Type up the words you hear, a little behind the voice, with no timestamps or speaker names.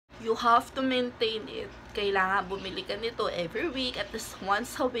you have to maintain it. Kailangan bumili ka nito every week, at least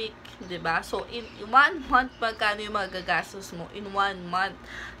once a week, diba? So, in 1 month, magkano yung magagastos mo? In 1 month,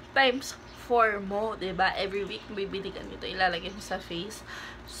 times 4 mo, diba? Every week, bibili ka nito, ilalagay mo sa face.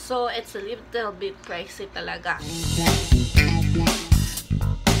 So, it's a little bit pricey talaga.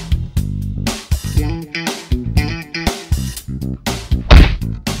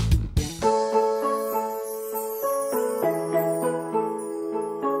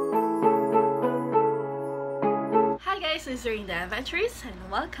 This is Rinda Adventures and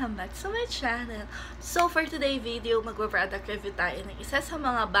welcome back to my channel. So for today's video, mag-product review tayo ng isa sa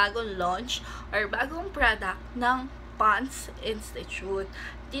mga bagong launch or bagong product ng Pond's Institute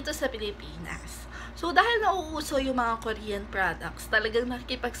dito sa Pilipinas. So dahil nauuso yung mga Korean products, talagang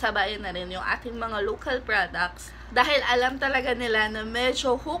nakikipagsabayan na rin yung ating mga local products dahil alam talaga nila na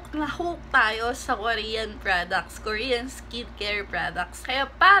medyo hook na hook tayo sa Korean products, Korean skincare products. Kaya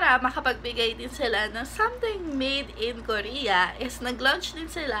para makapagbigay din sila ng something made in Korea, is nag-launch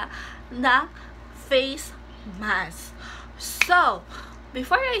din sila ng face mask. So,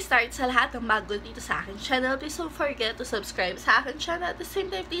 before I start, sa lahat ng bago dito sa aking channel, please don't forget to subscribe sa aking channel. At the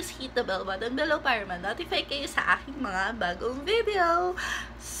same time, please hit the bell button below para ma-notify kayo sa aking mga bagong video.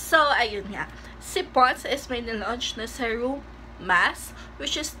 So, ayun nga. Si Pond's is may nilaunch na serum mask,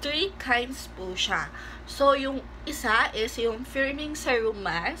 which is 3 kinds po siya. So, yung isa is yung firming serum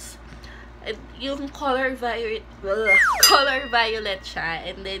mask. Yung color violet siya,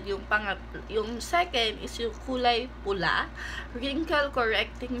 and then yung second is yung kulay pula, wrinkle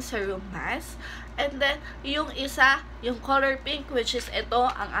correcting serum mask, and then yung isa yung color pink, which is ito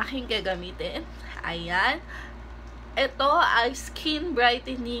ang aking gagamitin. Ayan, ito ay skin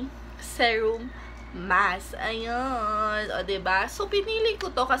brightening serum mask. Ayun, o diba? So pinili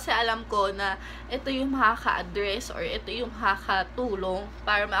ko to kasi alam ko na ito yung makaka-address or ito yung makakatulong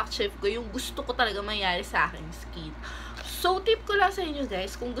para ma-achieve ko yung gusto ko talaga mangyari sa aking skin. So tip ko lang sa inyo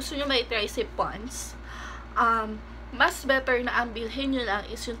guys, kung gusto nyo may-try si Pond's, mas better na ang bilhin nyo lang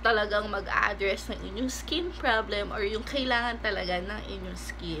is yung talagang mag-a-address ng inyong skin problem or yung kailangan talaga ng inyong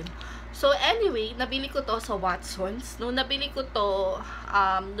skin. So anyway, nabili ko to sa Watson's. Nung nabili ko to,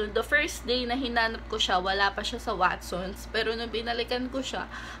 the first day na hinanap ko siya, wala pa siya sa Watson's. Pero nung binalikan ko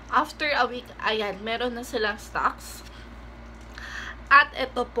siya, after a week, ayan, meron na silang stocks. At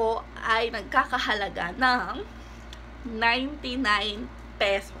ito po ay nagkakahalaga ng 99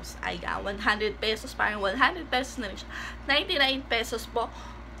 pesos. Ayan, 100 pesos, parang 100 pesos na rin siya. 99 pesos po,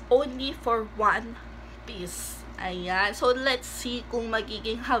 only for 1 piece. Ayan. So, let's see kung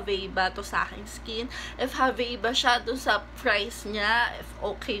magiging havey ba to sa aking skin. If havey ba siya dun sa price niya. If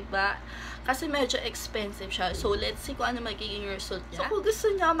okay ba. Kasi medyo expensive siya. So, let's see kung ano magiging result niya. So, kung gusto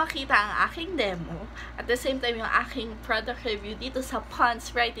niyo makita ang aking demo, at the same time yung aking product review dito sa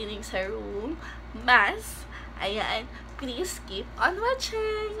Pond's Brightening Serum mask, ayan, please keep on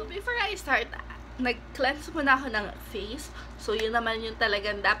watching. So, before I start, nag-cleanse muna ako ng face. So, yun naman yung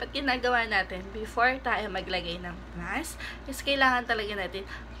talagang dapat ginagawa natin before tayo maglagay ng mask. Is kailangan talaga natin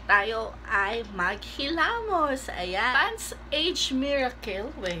tayo ay maghilamos. Ayan. Pond's Age Miracle.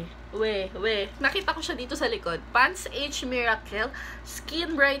 Nakita ko siya dito sa likod. Pond's Age Miracle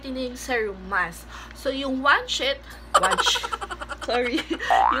Skin Brightening Serum Mask. So, yung one sheet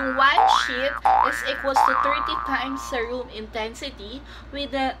yung one sheet is equals to 30 times serum intensity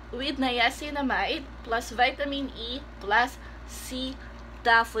with niacinamide plus vitamin E plus C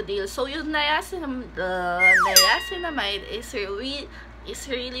daffodil. So, yung niacinamide is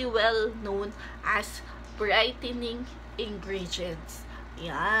really well known as brightening ingredients.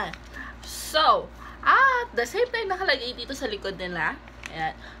 Yan. So, at the same time, nakalagay dito sa likod nila,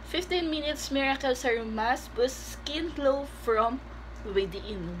 ayan, 15 minutes miracle serum mask boost skin glow from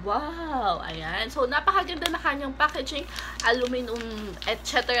within. Wow! Ayan. So, napakaganda na kanyang packaging. Aluminum,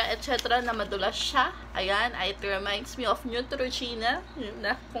 etc. na madulas siya. Ayan. It reminds me of Neutrogena.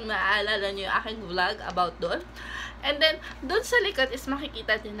 Kung naaalala nyo yung aking vlog about doon. And then, doon sa likod is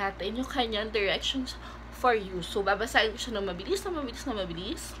makikita din natin yung kanyang directions for you. So, babasahin ko siya ng mabilis.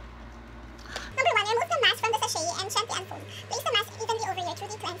 Number 1, remove the mask from the sachet and gently unfold. Place the mask evenly over your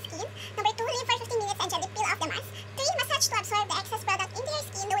truly cleansed skin. Number 2, leave for 15 minutes and gently peel off the mask. 3, massage to absorb the excess product into your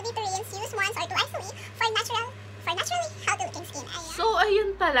skin. No need to rinse. Use once or twice a week for naturally healthy looking skin. Ayan. So,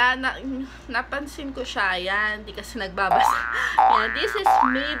 ayun pala, napansin ko siya. Ayan, di kasi nagbabasa. Ayan, this is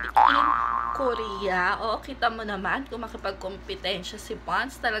made in Korea. O, kita mo naman kung makipagkompetensya si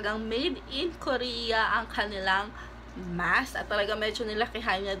Pond's. Talagang made in Korea ang kanilang mask. At talaga medyo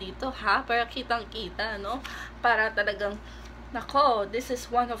nilakihan niya dito, ha? Para kitang-kita, no? Para talagang Nako, this is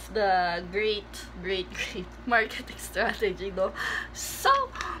one of the great marketing strategy, no? So,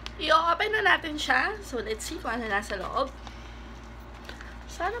 I-open na natin siya. So, let's see kung ano nasa loob.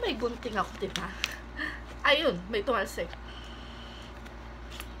 Sana may gunting ako, diba? Ayun, may tumalsik.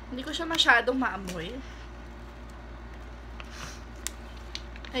 Hindi ko siya masyadong maamoy.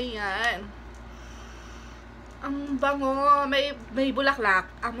 Ayan. Ang bango. May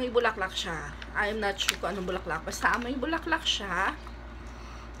bulaklak. May bulaklak siya. I'm not sure kung anong bulaklak. Basta may bulaklak siya.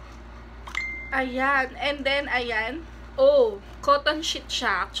 Ayan. And then, ayan. Oh, cotton sheet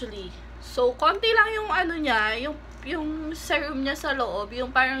siya actually. So, konti lang yung ano niya, yung serum niya sa loob,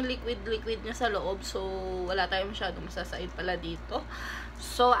 yung parang liquid niya sa loob. So, wala tayong masyadong masasaid pala dito.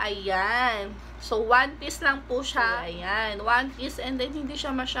 So, ayan. So, 1 piece lang po siya. Ayan, 1 piece and then hindi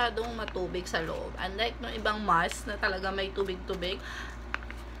siya masyadong matubig sa loob. Unlike ng ibang mask na talaga may tubig-tubig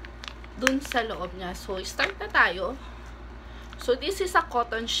dun sa loob niya. So, start na tayo. So, this is a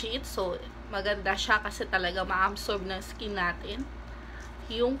cotton sheet. So, maganda siya kasi talaga ma-absorb ng skin natin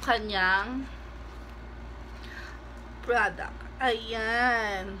yung kanyang product.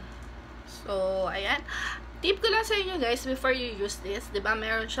 Ayan. So, ayan. Tip ko lang sa inyo guys, before you use this, diba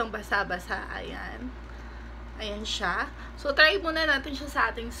meron siyang basa-basa. Ayan. Ayan siya. So, try muna natin siya sa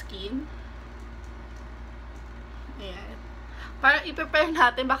ating skin. Ayan. Para i-prepare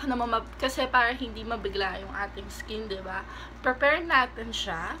natin, baka naman kasi para hindi mabigla yung ating skin, diba? Prepare natin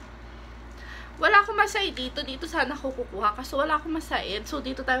siya. Wala akong masay dito. Dito sana ako kukuha kasi wala akong masaid. So,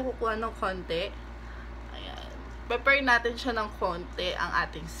 dito tayo kukuha ng konti. Ayan. Prepare natin siya ng konti ang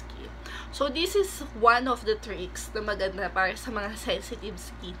ating skin. So, this is one of the tricks na maganda para sa mga sensitive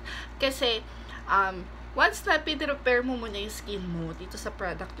skin. Kasi, once na pinrepair mo muna yung skin mo dito sa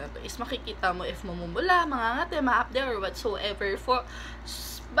product na to, is makikita mo if mamumula, mangangate, ma-update, or whatsoever.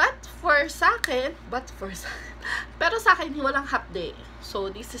 Pero sa akin, walang hapde. So,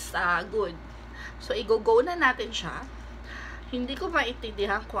 this is good. So, i-go na natin siya. Hindi ko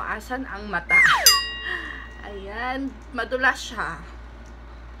maintindihan kung asan ang mata. Ayan, madulas siya.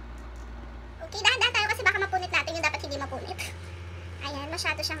 Okay, dahan-dahan tayo kasi baka mapunit natin yung dapat hindi mapunit. Ayan,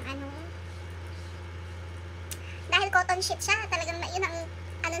 masyado siyang dahil cotton sheet siya, talagang yun ang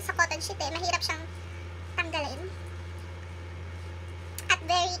sa cotton sheet mahirap siyang tanggalin. At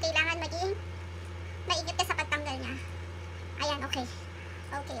very kailangan maging maingat ka sa pagtanggal niya. Ayan, okay.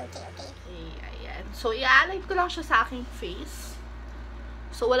 Okay. Ayan. So, i-align ko lang siya sa aking face.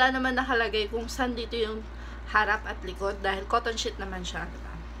 So, wala naman nakalagay kung saan dito yung harap at likod dahil cotton sheet naman siya,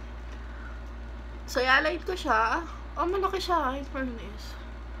 diba? So, i-align ko siya. Oh, malaki siya. In fairness.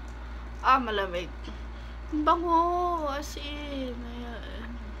 Malamig. Bango. As in.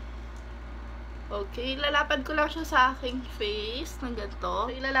 Ayan. Okay. Ilalapad ko lang siya sa aking face ng ganito.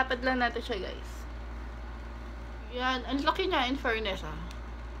 So, ilalapad lang natin siya, guys. Yan. Ang laki niya, in fairness,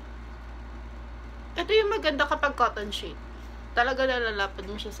 Ito yung maganda kapag cotton sheet. Talaga nalalapad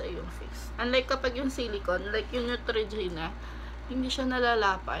mo siya sa iyong face. Unlike kapag yung silicone, like yung Neutrogena, hindi siya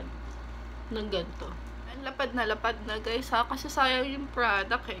nalalapad ng ganito. Ang lapad na guys kasi sayang yung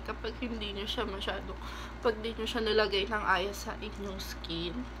product kapag hindi nyo siya masyado, pag di nyo siya nilagay ng ayos sa inyong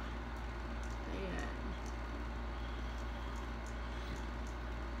skin. Ayan.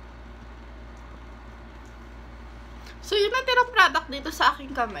 So, yun ang tirang product dito sa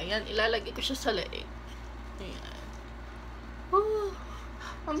aking kamay. Yan, ilalagay ko siya sa leeg. Ayan. Oh,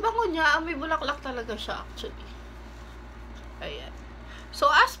 ang bango niya. May bulaklak talaga siya actually. Ayan.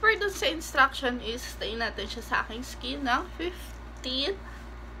 So, as per dun sa instruction is, stay natin siya sa aking skin ng 15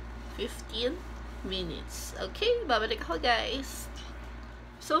 minutes. Okay? Babalik ako guys.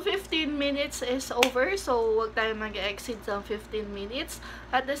 So, 15 minutes is over. So, wag tayo mag-exceed sa 15 minutes.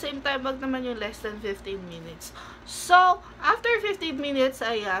 At the same time, wag naman yung less than 15 minutes. So, after 15 minutes,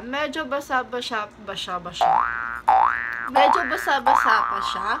 ayan, medyo basa-basa pa siya.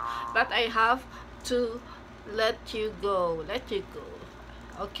 But I have to let you go.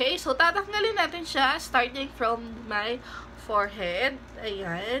 Okay? So, tatanggalin natin siya starting from my forehead.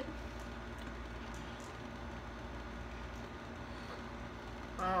 Ayan.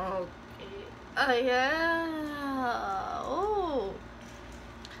 Okay. Ayan. Oh.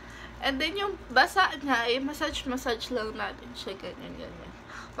 And then, yung basa niya, massage lang natin siya. Ganyan.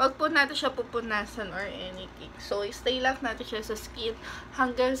 Huwag po natin siya pupunasan or anything. So, stay lang natin siya sa skin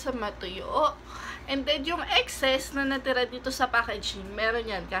hanggang sa matuyo. And then, yung excess na natira dito sa packaging, meron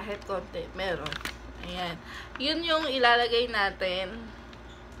yan. Kahit konti, meron. Ayan. Yun yung ilalagay natin.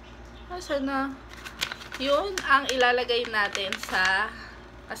 Asa na? Yun ang ilalagay natin sa...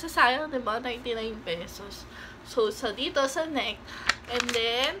 Kasi sayang, diba? 99 pesos. So, dito sa neck. And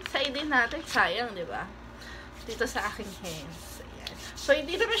then, sa idin natin, sayang, diba? Dito sa aking hands. Ayan. So,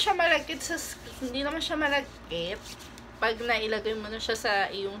 hindi naman siya malagkit sa skin. Hindi naman siya malagkit. pag nailagay mo na siya sa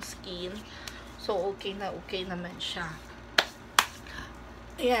iyong skin, so okay naman siya.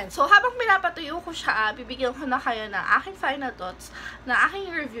 Ayan. So, habang pinapatuyo ko siya, bibigyan ko na kayo ng aking final thoughts, na aking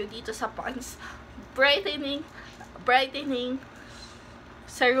review dito sa Pond's Brightening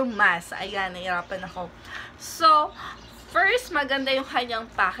Serum Mask. Ayan, nahirapan ako. So, first, maganda yung kanyang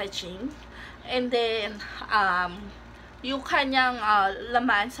packaging. And then, yung kanyang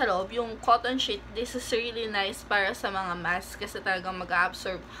laman sa loob, yung cotton sheet, this is really nice para sa mga mask kasi talagang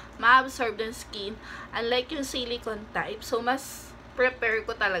ma-absorb ng skin. Unlike yung silicone type. So, mas prepare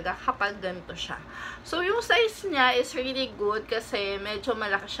ko talaga kapag ganito siya. So, yung size niya is really good kasi medyo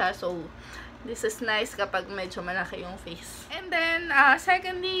malaki siya. So, this is nice kapag medyo malaki yung face. And then,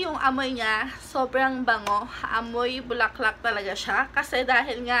 secondly, yung amoy niya, sobrang bango. Amoy bulaklak talaga siya. Kasi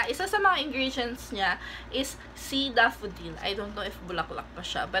dahil nga, isa sa mga ingredients niya is sea daffodil. I don't know if bulaklak pa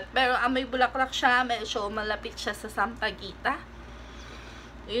siya. Pero amoy bulaklak siya. Medyo malapit siya sa sampagita.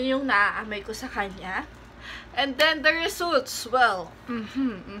 Yun yung naaamoy ko sa kanya. And then, the results, well,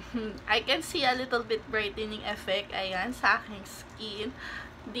 I can see a little bit brightening effect, ayan, sa aking skin.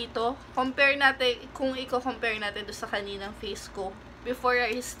 Dito, compare natin, kung i-compare natin doon sa kaninang face ko, before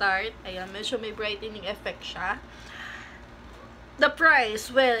I start, ayan, medyo may brightening effect siya. The price,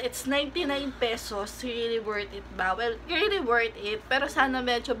 well, it's 99 pesos, really worth it ba? Well, really worth it, pero sana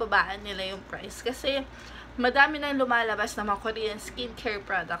medyo babaan nila yung price, kasi madami nang lumalabas na mga Korean skincare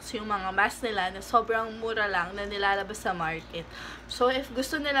products, yung mga mask nila na sobrang mura lang na nilalabas sa market. So, if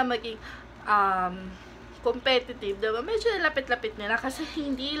gusto nila maging competitive, diba? Medyo lapit-lapit nila kasi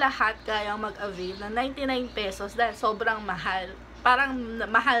hindi lahat kayang mag-avail na 99 pesos dahil sobrang mahal. Parang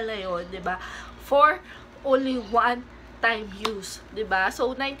mahal na yun, diba? For only one time use, diba?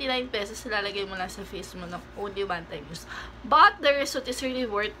 So, 99 pesos ilalagay mo lang sa face mo ng only one time use. But, the result is really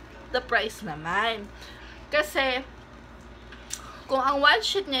worth the price naman. Kasi, kung ang one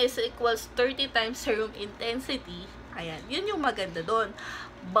sheet niya is equals 30 times serum intensity, ayan, yun yung maganda doon.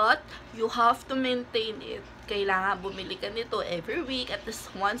 But, you have to maintain it. Kailangan bumili ka nito every week, at least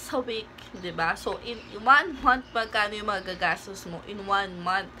once a week, diba? So, in 1 month, magkano yung magagastos mo? In 1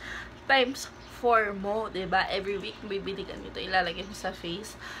 month, times 4 mo, diba? Every week, bibili ka nito, ilalagay mo sa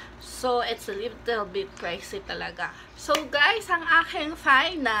face. So, it's a little bit pricey talaga. So, guys, ang aking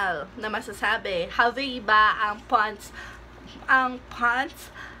final na masasabi, havey ba ang Pond's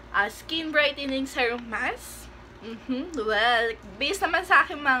Skin Brightening Serum Mask? Well, based naman sa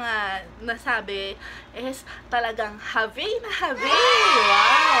aking mga nasabi, is talagang havey na havey.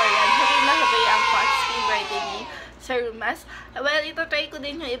 Wow! Yan, havey na havey ang Pond's Skin Brightening Serum Mask. Well, ito try ko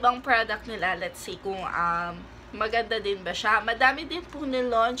din yung ibang product nila. Let's see kung maganda din ba siya. Madami din po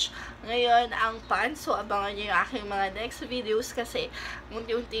ni-launch ngayon ang Pond's. So, abangan nyo yung aking mga next videos kasi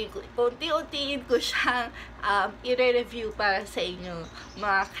unti-untiin ko siyang i-review para sa inyo,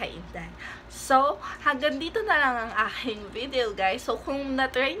 mga ka-inday. So, hanggang dito na lang ang aking video, guys. So, kung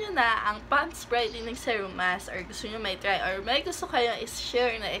na-try nyo na ang Pond's Brightening Serum Mask or gusto nyo may try or may gusto kayo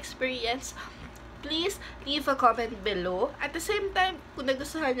is-share na experience, please leave a comment below. At the same time, kung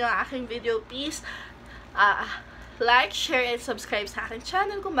nagustuhan nyo ang aking video, please like, share, and subscribe sa aking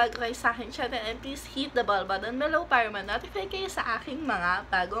channel kung bago kayo sa aking channel, and please hit the bell button below para ma-notify kayo sa aking mga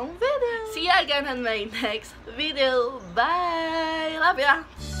bagong video. See you again on my next video. Bye! Love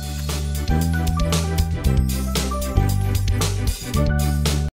ya!